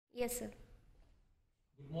Yes, sir.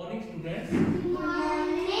 Good morning, students. Good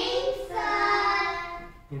morning,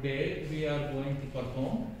 sir. Today we are going to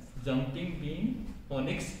perform jumping bean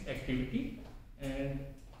phonics activity, and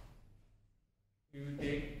we will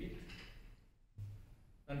take it.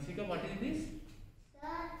 Ansika, what is this?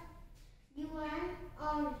 Sir, you want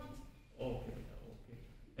on? Okay, okay.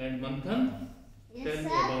 And Manthan, Yes, tell me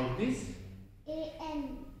sir. about this.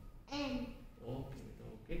 A-N-N. Okay,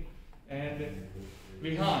 okay. And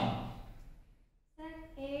Vihan. Sir,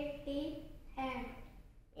 A-T-M.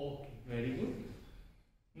 Okay, very good.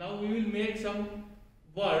 Now we will make some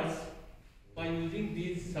words by using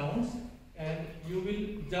these sounds, and you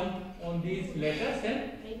will jump on these letters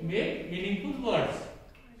and make meaningful words.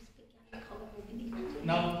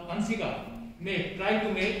 Now, Ansika, try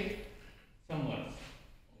to make some words.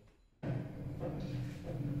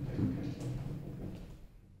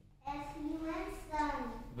 S-U-N, sun.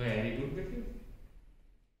 Very good, Betty.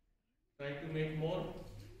 Try to make more.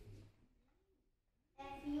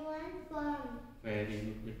 F-U-N, fun. Very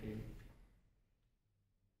good, Betty.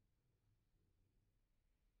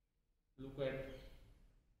 Look at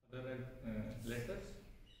other letters.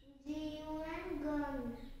 G-U-N,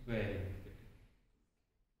 gun. Very good, Betty.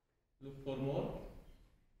 Look for more.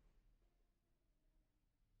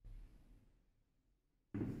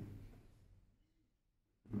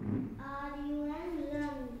 R-U-N,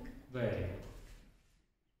 run. Very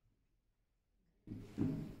good.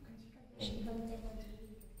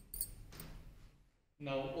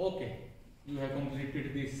 Now, okay, you have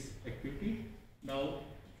completed this activity. Now,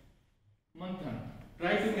 Manthan,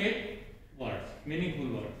 try to make words, meaningful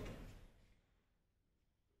words.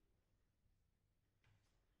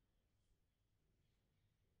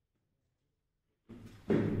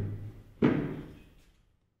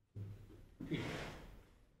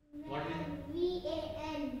 What is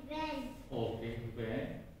V-A-N, van. okay? When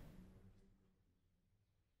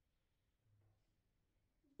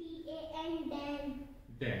D-A-N, dan.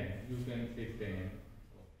 then you can say then.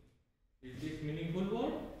 Okay. Is this meaningful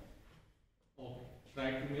word? Okay.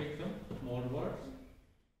 Try to make some more words.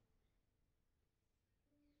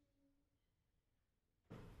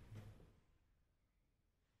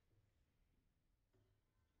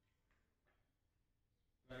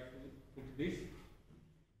 Try to put this.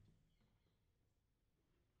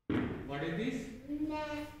 What is this?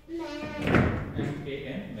 Man.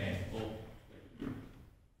 M-A-N, man. Oh.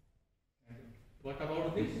 And what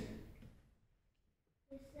about this?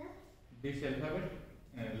 Yes, sir. This alphabet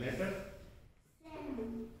letter San.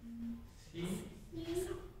 C.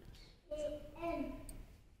 C-A-N.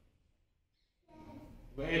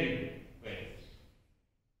 Very good. Very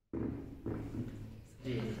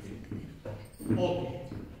good. Okay.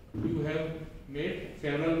 You have made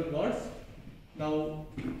several words. Now,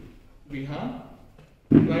 Vihan,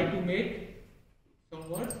 try to make some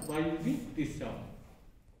words by using this sound.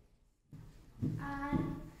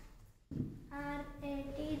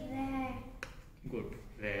 R-A-T, rat. Good.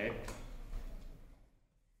 Rat.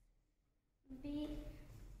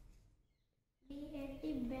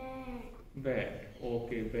 B-A-T, bat. Bat.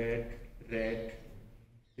 Okay. Bat. Rat.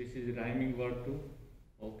 This is rhyming word too.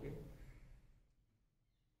 Okay.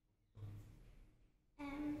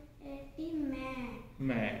 M-A-T, mat.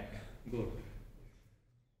 Mat. Good.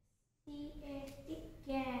 C-A-T,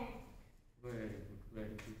 cat. Very good.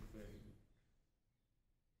 Very good. Very good.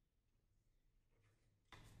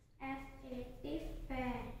 F-A-T,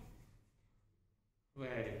 fat.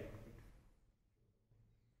 Very good.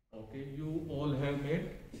 Okay, you all have made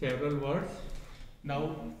several words.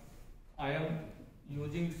 Now I am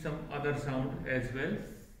using some other sound as well.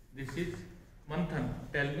 This is Manthan.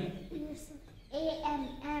 Tell me, Yes, sir.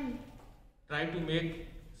 A-M-M. try to make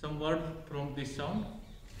some word from this sound.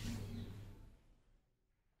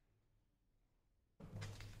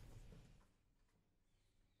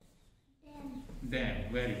 Dan.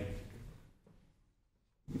 Then, very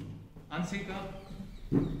good. Ansika,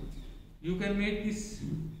 you can make this.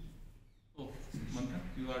 Oh, Manthan,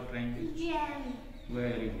 you are trying this. Jam.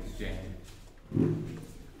 Very good, jam.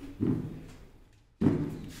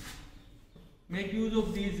 Make use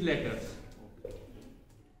of these letters.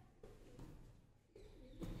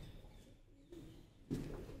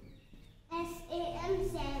 S-A-M,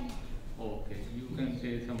 Sam. Okay, you can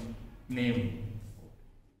say some name.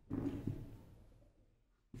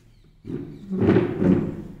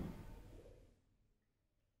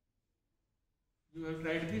 You have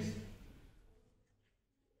tried this?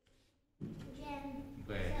 Jam.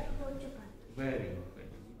 Very, Sir, हो चुका. very good, very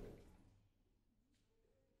good.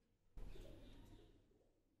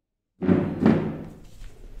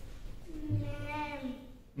 Man.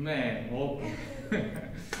 Man, okay.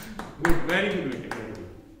 Good, very good, very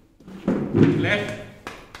good. Clap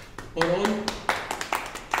for all.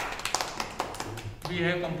 We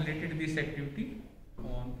have completed this activity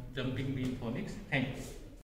on jumping bean phonics. Thank you.